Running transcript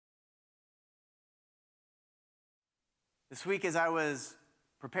This week, as I was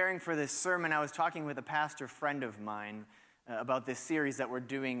preparing for this sermon, I was talking with a pastor friend of mine about this series that we're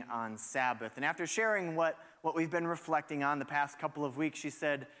doing on Sabbath. And after sharing what we've been reflecting on the past couple of weeks, she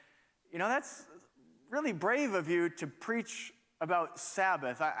said, that's really brave of you to preach about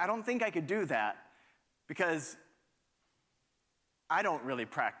Sabbath. I don't think I could do that because I don't really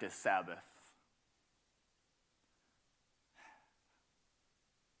practice Sabbath.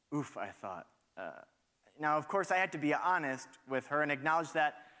 Oof, I thought. Now, of course, I had to be honest with her and acknowledge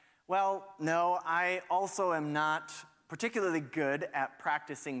that, no, I also am not particularly good at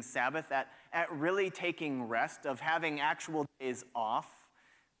practicing Sabbath, at really taking rest, of having actual days off.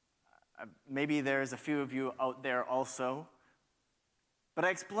 Maybe there's a few of you out there also. But I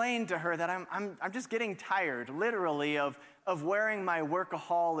explained to her that I'm just getting tired, literally, of wearing my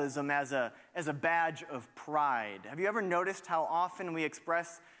workaholism as a badge of pride. Have you ever noticed how often we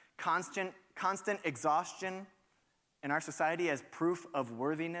express constant exhaustion in our society as proof of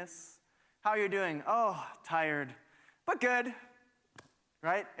worthiness? How are you doing? Oh, tired, but good,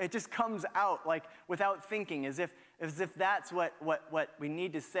 right? It just comes out like without thinking, as if that's what we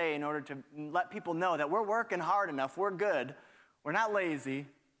need to say in order to let people know that we're working hard enough, we're good, we're not lazy.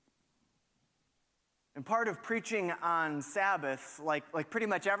 And part of preaching on Sabbath, like pretty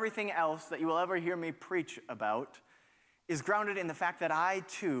much everything else that you will ever hear me preach about, is grounded in the fact that I,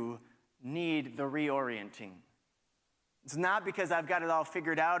 too, need the reorienting. It's not because I've got it all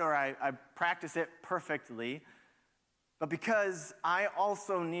figured out or I practice it perfectly, but because I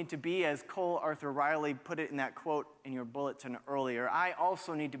also need to be, as Cole Arthur Riley put it in that quote in your bulletin earlier, I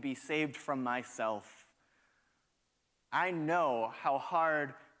also need to be saved from myself. I know how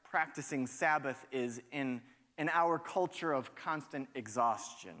hard practicing Sabbath is in our culture of constant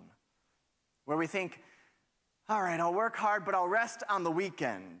exhaustion, where we think, all right, I'll work hard, but I'll rest on the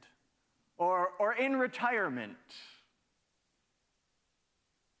weekend, or in retirement.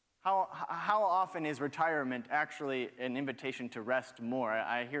 How often is retirement actually an invitation to rest more?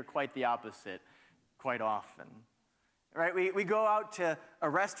 I hear quite the opposite quite often. Right? We go out to a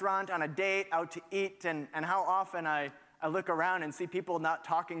restaurant on a date, out to eat, and how often I look around and see people not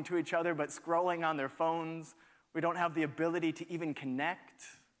talking to each other but scrolling on their phones. We don't have the ability to even connect.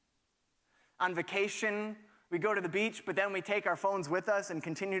 On vacation, we go to the beach, but then we take our phones with us and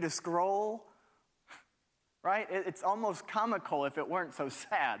continue to scroll. Right? It's almost comical if it weren't so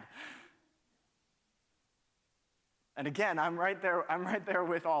sad. And again, I'm right there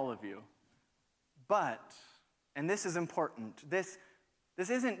with all of you. But, and this is important, this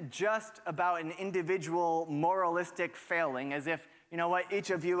isn't just about an individual moralistic failing, as if, each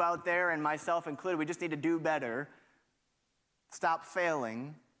of you out there and myself included, we just need to do better. Stop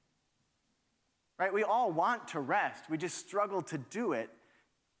failing. Right? We all want to rest. We just struggle to do it,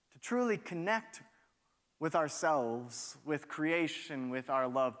 to truly connect with ourselves, with creation, with our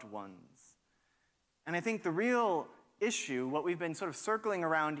loved ones. And I think the real issue, what we've been sort of circling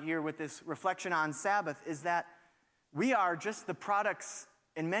around here with this reflection on Sabbath, is that we are just the products,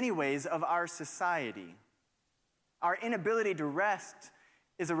 in many ways, of our society. Our inability to rest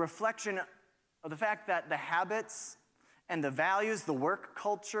is a reflection of the fact that the habits and the values, the work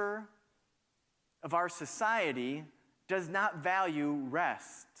culture of our society does not value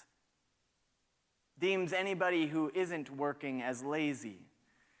rest. Deems anybody who isn't working as lazy.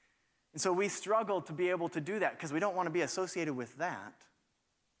 And so we struggle to be able to do that because we don't want to be associated with that.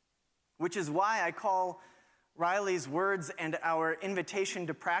 Which is why I call Riley's words and our invitation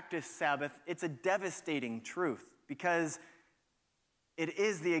to practice Sabbath, it's a devastating truth, because it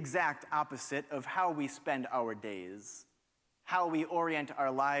is the exact opposite of how we spend our days, how we orient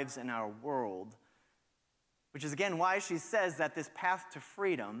our lives and our world. Which is again why she says that this path to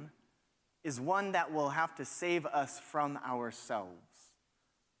freedom is one that will have to save us from ourselves.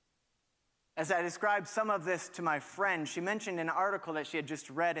 As I described some of this to my friend, she mentioned an article that she had just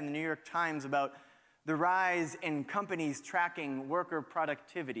read in the New York Times about the rise in companies tracking worker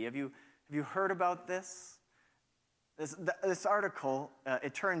productivity. Have you heard about this? This article,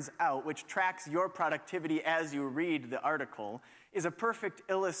 it turns out, which tracks your productivity as you read the article, is a perfect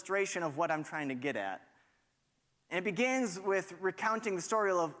illustration of what I'm trying to get at. And it begins with recounting the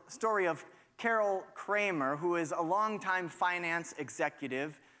story of Carol Kramer, who is a longtime finance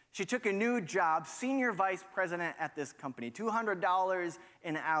executive. She took a new job, senior vice president at this company, $200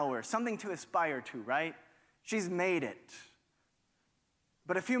 an hour, something to aspire to, right? She's made it.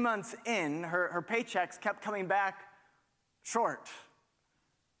 But a few months in, her paychecks kept coming back short.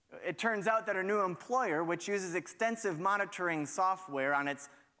 It turns out that her new employer, which uses extensive monitoring software on its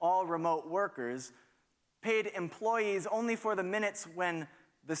all-remote workers, paid employees only for the minutes when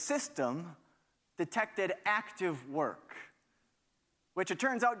the system detected active work, which it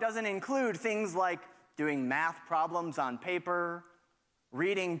turns out doesn't include things like doing math problems on paper,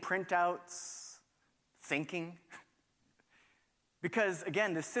 reading printouts, thinking. Because,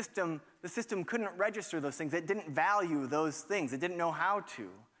 again, the system couldn't register those things. It didn't value those things. It didn't know how to.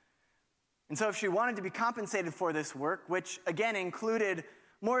 And so if she wanted to be compensated for this work, which, again, included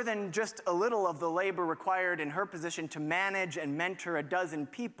more than just a little of the labor required in her position to manage and mentor a dozen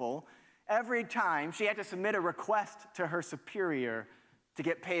people, every time she had to submit a request to her superior to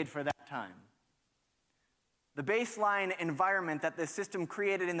get paid for that time. The baseline environment that the system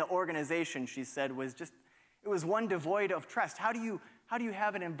created in the organization, she said, was just, it was one devoid of trust. How do you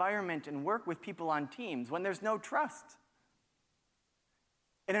have an environment and work with people on teams when there's no trust?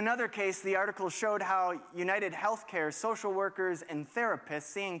 In another case, the article showed how United Healthcare social workers and therapists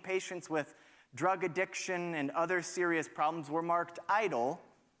seeing patients with drug addiction and other serious problems were marked idle,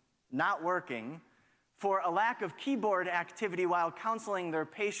 not working, for a lack of keyboard activity while counseling their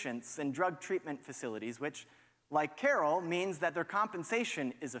patients in drug treatment facilities, which, like Carol, means that their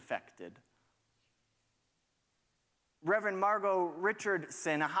compensation is affected. Reverend Margot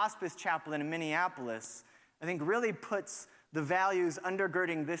Richardson, a hospice chaplain in Minneapolis, I think really puts the values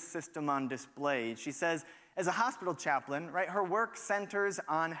undergirding this system on display. She says, as a hospital chaplain, right, her work centers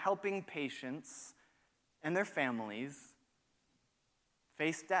on helping patients and their families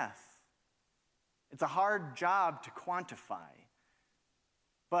face death. It's a hard job to quantify,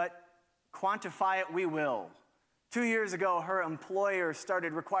 but quantify it we will. 2 years ago, her employer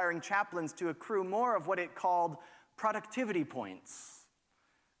started requiring chaplains to accrue more of what it called productivity points.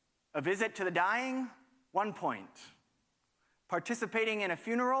 A visit to the dying, 1 point. Participating in a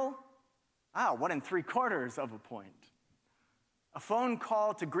funeral, 1 3/4 of a point. A phone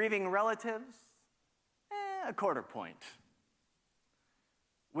call to grieving relatives, 1/4 point.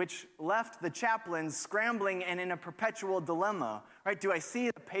 Which left the chaplains scrambling and in a perpetual dilemma, right? Do I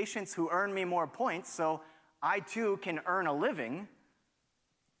see the patients who earn me more points so I too can earn a living?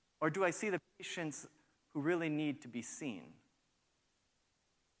 Or do I see the patients who really need to be seen?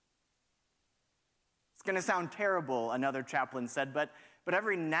 It's going to sound terrible, another chaplain said, but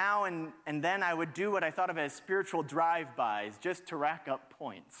every now and then I would do what I thought of as spiritual drive-bys just to rack up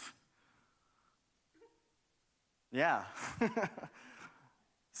points. Yeah.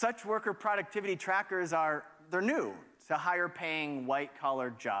 Such worker productivity trackers they're new to higher paying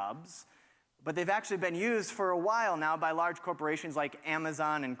white-collar jobs, but they've actually been used for a while now by large corporations like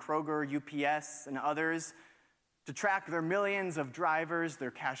Amazon and Kroger, UPS, and others to track their millions of drivers,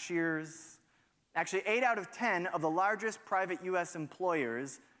 their cashiers. Actually, 8 out of 10 of the largest private U.S.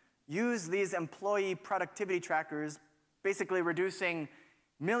 employers use these employee productivity trackers, basically reducing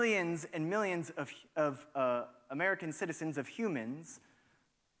millions and millions of American citizens, of humans,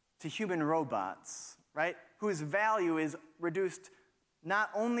 to human robots, right? Whose value is reduced not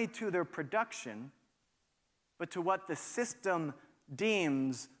only to their production, but to what the system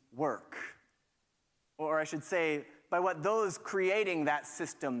deems work. Or I should say, by what those creating that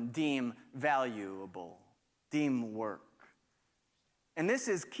system deem valuable, deem work. And this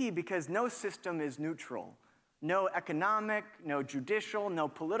is key because no system is neutral. No economic, no judicial, no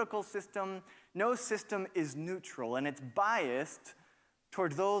political system. No system is neutral, and it's biased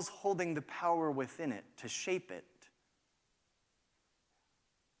toward those holding the power within it to shape it.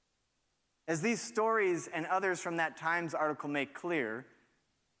 As these stories and others from that Times article make clear,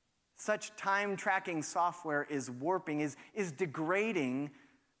 such time-tracking software is warping, is degrading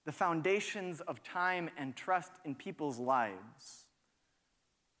the foundations of time and trust in people's lives.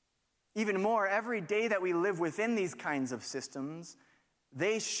 Even more, every day that we live within these kinds of systems,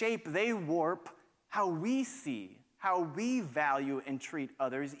 they shape, they warp how we see, how we value and treat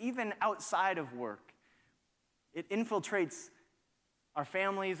others, even outside of work. It infiltrates our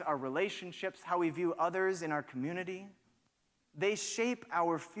families, our relationships, how we view others in our community. They shape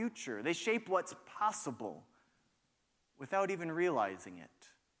our future. They shape what's possible without even realizing it.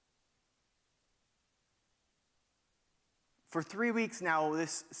 For 3 weeks now,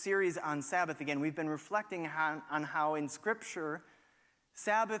 this series on Sabbath, again, we've been reflecting on how in Scripture,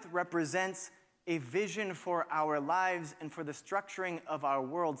 Sabbath represents a vision for our lives and for the structuring of our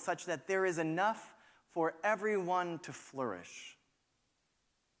world such that there is enough for everyone to flourish.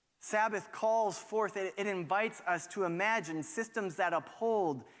 Sabbath calls forth, it invites us to imagine systems that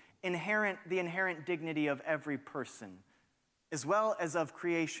uphold the inherent dignity of every person, as well as of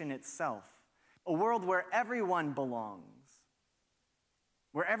creation itself. A world where everyone belongs,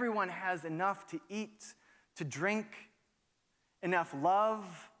 where everyone has enough to eat, to drink, enough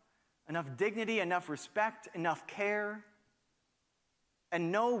love, enough dignity, enough respect, enough care.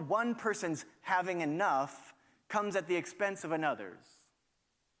 And no one person's having enough comes at the expense of another's.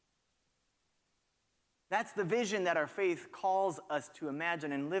 That's the vision that our faith calls us to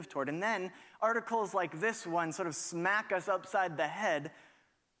imagine and live toward. And then articles like this one sort of smack us upside the head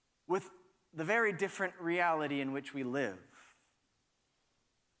with the very different reality in which we live.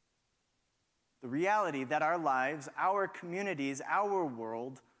 The reality that our lives, our communities, our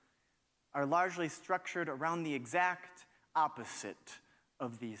world are largely structured around the exact opposite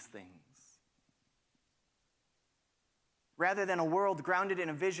of these things. Rather than a world grounded in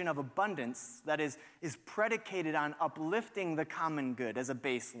a vision of abundance that is predicated on uplifting the common good as a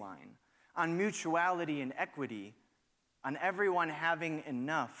baseline, on mutuality and equity, on everyone having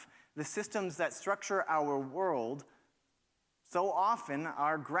enough, the systems that structure our world so often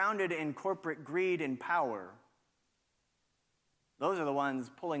are grounded in corporate greed and power. Those are the ones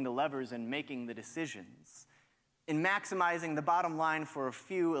pulling the levers and making the decisions, in maximizing the bottom line for a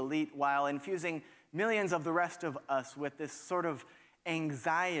few elite while infusing millions of the rest of us with this sort of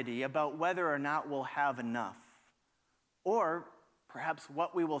anxiety about whether or not we'll have enough, or perhaps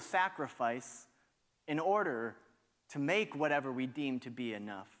what we will sacrifice in order to make whatever we deem to be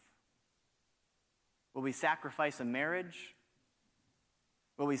enough. Will we sacrifice a marriage?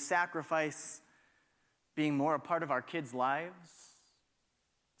 Will we sacrifice being more a part of our kids' lives?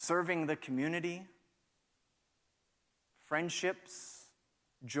 Serving the community? Friendships?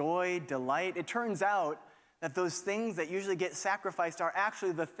 Joy, delight? It turns out that those things that usually get sacrificed are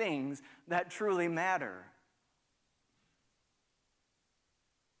actually the things that truly matter.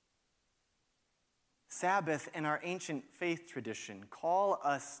 Sabbath and our ancient faith tradition call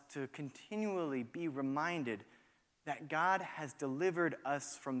us to continually be reminded that God has delivered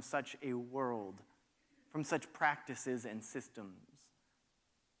us from such a world, from such practices and systems.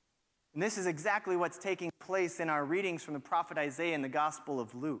 And this is exactly what's taking place in our readings from the prophet Isaiah in the Gospel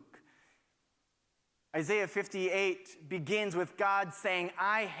of Luke. Isaiah 58 begins with God saying,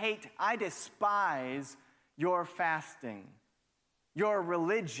 I despise your fasting, your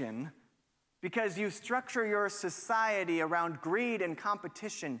religion, because you structure your society around greed and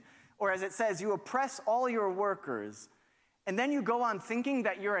competition, or as it says, you oppress all your workers, and then you go on thinking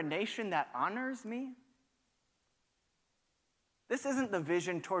that you're a nation that honors me? This isn't the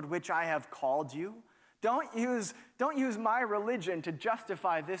vision toward which I have called you. Don't use my religion to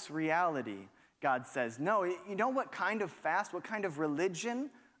justify this reality, God says. No, you know what kind of fast, what kind of religion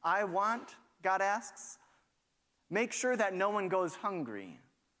I want, God asks? Make sure that no one goes hungry,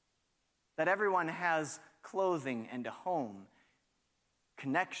 that everyone has clothing and a home,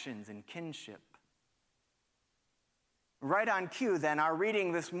 connections and kinship. Right on cue, then, our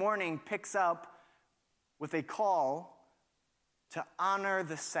reading this morning picks up with a call to honor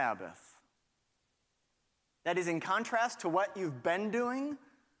the Sabbath. That is in contrast to what you've been doing.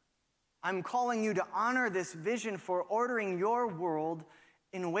 I'm calling you to honor this vision for ordering your world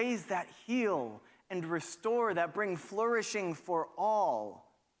in ways that heal and restore, that bring flourishing for all,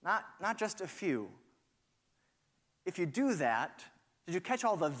 not just a few. If you do that, did you catch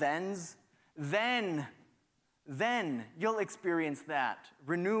all the thens? Then you'll experience that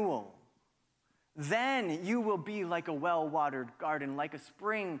renewal. Then you will be like a well-watered garden, like a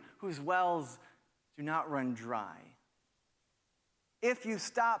spring whose wells do not run dry. If you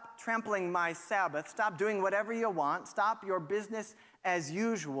stop trampling my Sabbath, stop doing whatever you want, stop your business as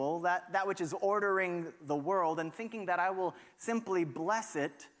usual, that which is ordering the world, and thinking that I will simply bless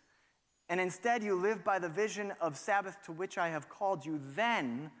it, and instead you live by the vision of Sabbath to which I have called you,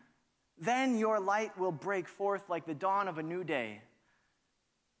 then your light will break forth like the dawn of a new day.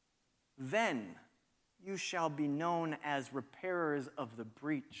 Then you shall be known as repairers of the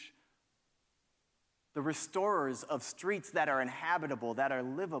breach, the restorers of streets that are inhabitable, that are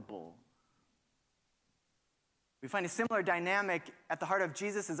livable. We find a similar dynamic at the heart of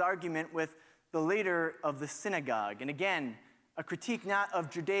Jesus' argument with the leader of the synagogue. And again, a critique not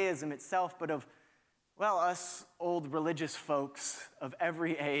of Judaism itself, but of, well, us old religious folks of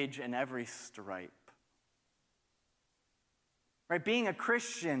every age and every stripe. Right? Being a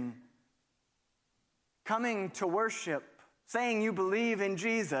Christian, coming to worship, saying you believe in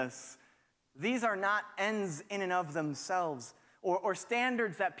Jesus, these are not ends in and of themselves, or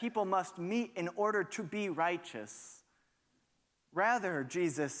standards that people must meet in order to be righteous. Rather,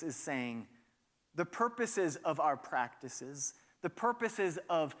 Jesus is saying, the purposes of our practices, the purposes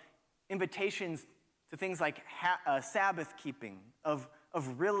of invitations to things like Sabbath keeping, of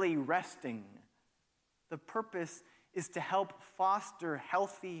really resting, the purpose is to help foster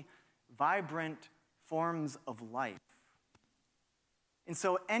healthy, vibrant forms of life. And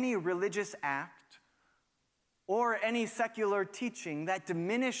so any religious act or any secular teaching that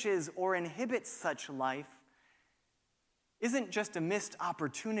diminishes or inhibits such life isn't just a missed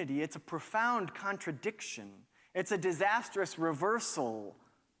opportunity, it's a profound contradiction. It's a disastrous reversal,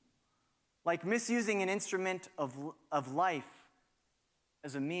 like misusing an instrument of life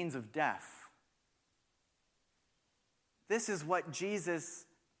as a means of death. This is what Jesus,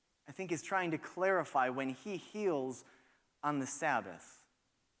 I think, is trying to clarify when he heals on the Sabbath.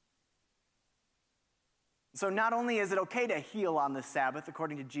 So not only is it okay to heal on the Sabbath,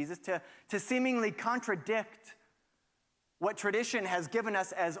 according to Jesus, to seemingly contradict what tradition has given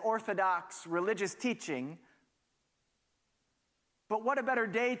us as orthodox religious teaching, but what a better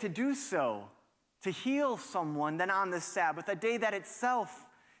day to do so, to heal someone, than on the Sabbath, a day that itself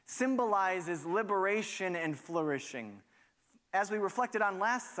symbolizes liberation and flourishing. As we reflected on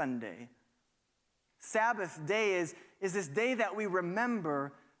last Sunday, Sabbath day is this day that we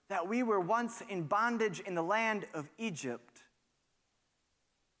remember that we were once in bondage in the land of Egypt,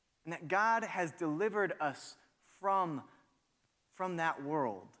 and that God has delivered us from that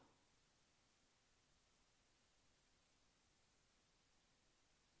world.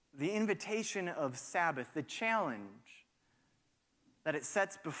 The invitation of Sabbath, the challenge that it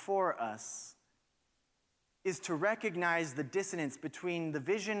sets before us, is to recognize the dissonance between the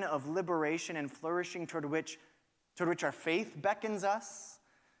vision of liberation and flourishing toward which our faith beckons us,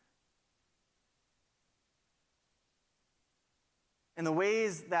 and the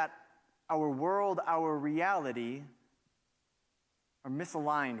ways that our world, our reality, are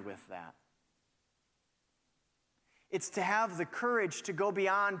misaligned with that. It's to have the courage to go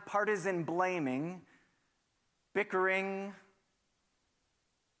beyond partisan blaming, bickering,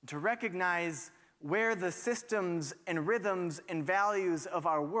 to recognize where the systems and rhythms and values of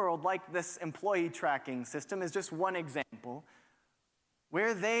our world, like this employee tracking system is just one example,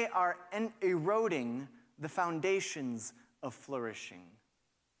 where they are eroding the foundations of flourishing.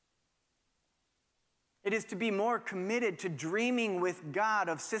 It is to be more committed to dreaming with God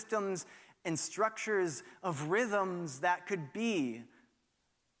of systems and structures, of rhythms that could be,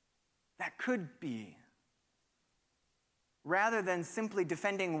 rather than simply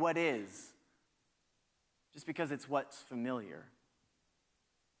defending what is, just because it's what's familiar.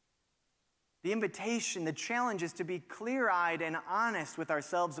 The invitation, the challenge is to be clear-eyed and honest with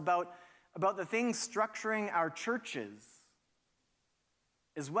ourselves about the things structuring our churches,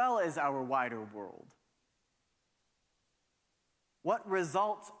 as well as our wider world. What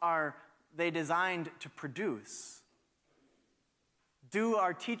results are they designed to produce? Do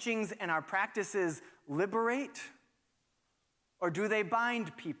our teachings and our practices liberate, or do they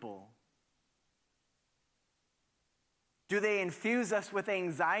bind people? Do they infuse us with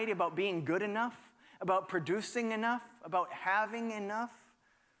anxiety about being good enough, about producing enough, about having enough?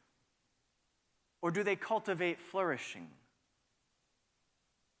 Or do they cultivate flourishing?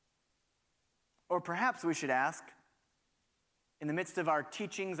 Or perhaps we should ask, in the midst of our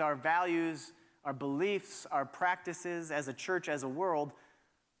teachings, our values, our beliefs, our practices as a church, as a world,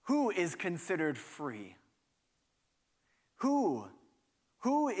 who is considered free? Who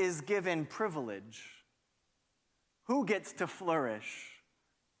is given privilege? Who gets to flourish?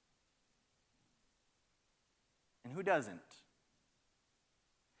 And who doesn't?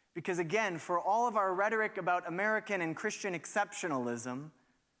 Because again, for all of our rhetoric about American and Christian exceptionalism,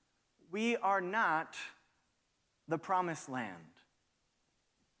 we are not the promised land.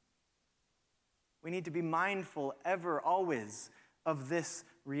 We need to be mindful ever, always, of this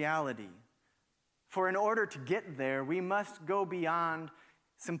reality. For in order to get there, we must go beyond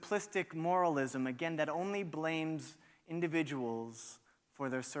simplistic moralism, again, that only blames individuals for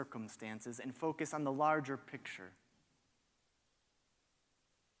their circumstances, and focus on the larger picture.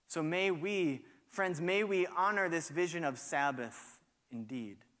 So may we, friends, may we honor this vision of Sabbath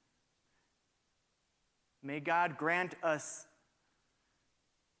indeed. May God grant us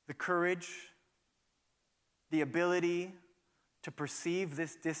the courage, the ability to perceive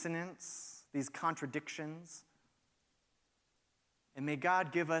this dissonance, these contradictions, and may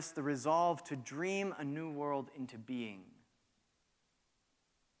God give us the resolve to dream a new world into being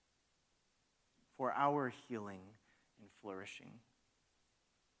for our healing and flourishing,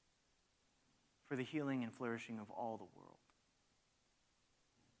 for the healing and flourishing of all the world.